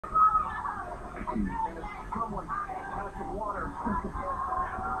And someone had some water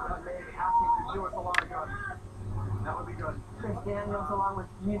that may asking to do us a lot of good. That would be good. Chris Daniels, along with,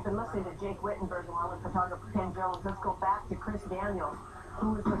 you've been listening to Jake Wittenberg, along with photographer Ken Jones. Let's go back to Chris Daniels,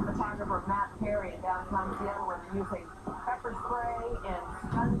 who is with photographer Matt Perry in downtown Seattle, where they're using pepper spray and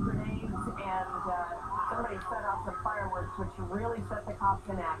stun grenades, and somebody set off some fireworks, which really set the cops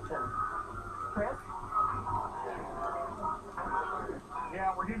in action. Chris?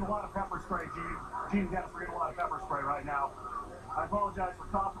 Yeah, we're getting a lot of pepper spray, Gene. Gene, yes, we're getting a lot of pepper spray right now. I apologize for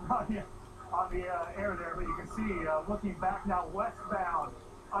coughing on you on the air there, but you can see, looking back now westbound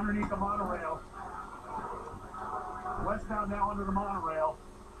underneath the monorail. Westbound now under the monorail.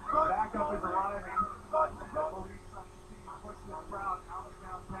 Backup is arriving. The police push this crowd out of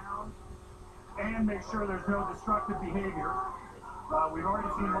downtown and make sure there's no destructive behavior. We've already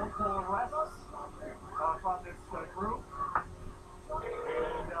seen multiple arrests from this group.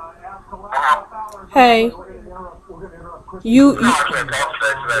 And as the last half hour, Hey, you,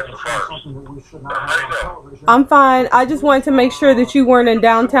 I'm fine. I just wanted to make sure that you weren't in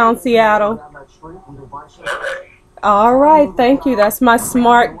downtown Seattle. All right, thank you. That's my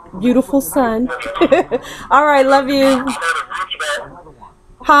smart, beautiful son. All right, love you.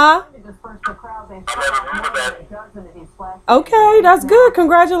 Huh? Okay, that's good.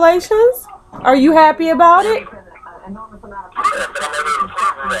 Congratulations. Are you happy about it?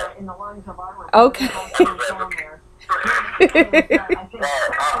 Okay.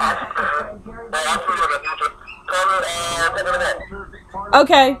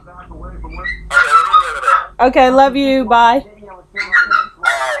 Okay. Okay, love you. Bye.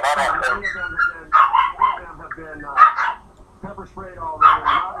 Pepper sprayed already.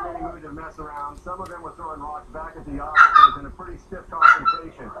 They're not in any mood to mess around. Some of them were throwing rocks back at the officers in a pretty stiff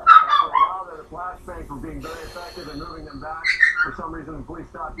confrontation. For a while there, the flashbangs were being very effective in moving them back. For some reason, the police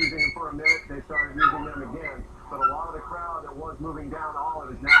stopped using them for a minute. They started using them again. But a lot of the crowd that was moving down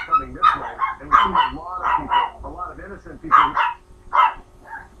Olive is now coming this way. And we've seen a lot of people, a lot of innocent people.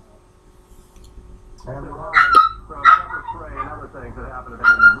 And from pepper spray and other things that happened in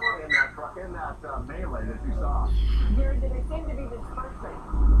that truck, in that melee that you saw. Gary, do they seem to be dispersing?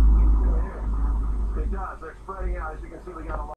 It does. They're spreading out. As you can see, we got a lot.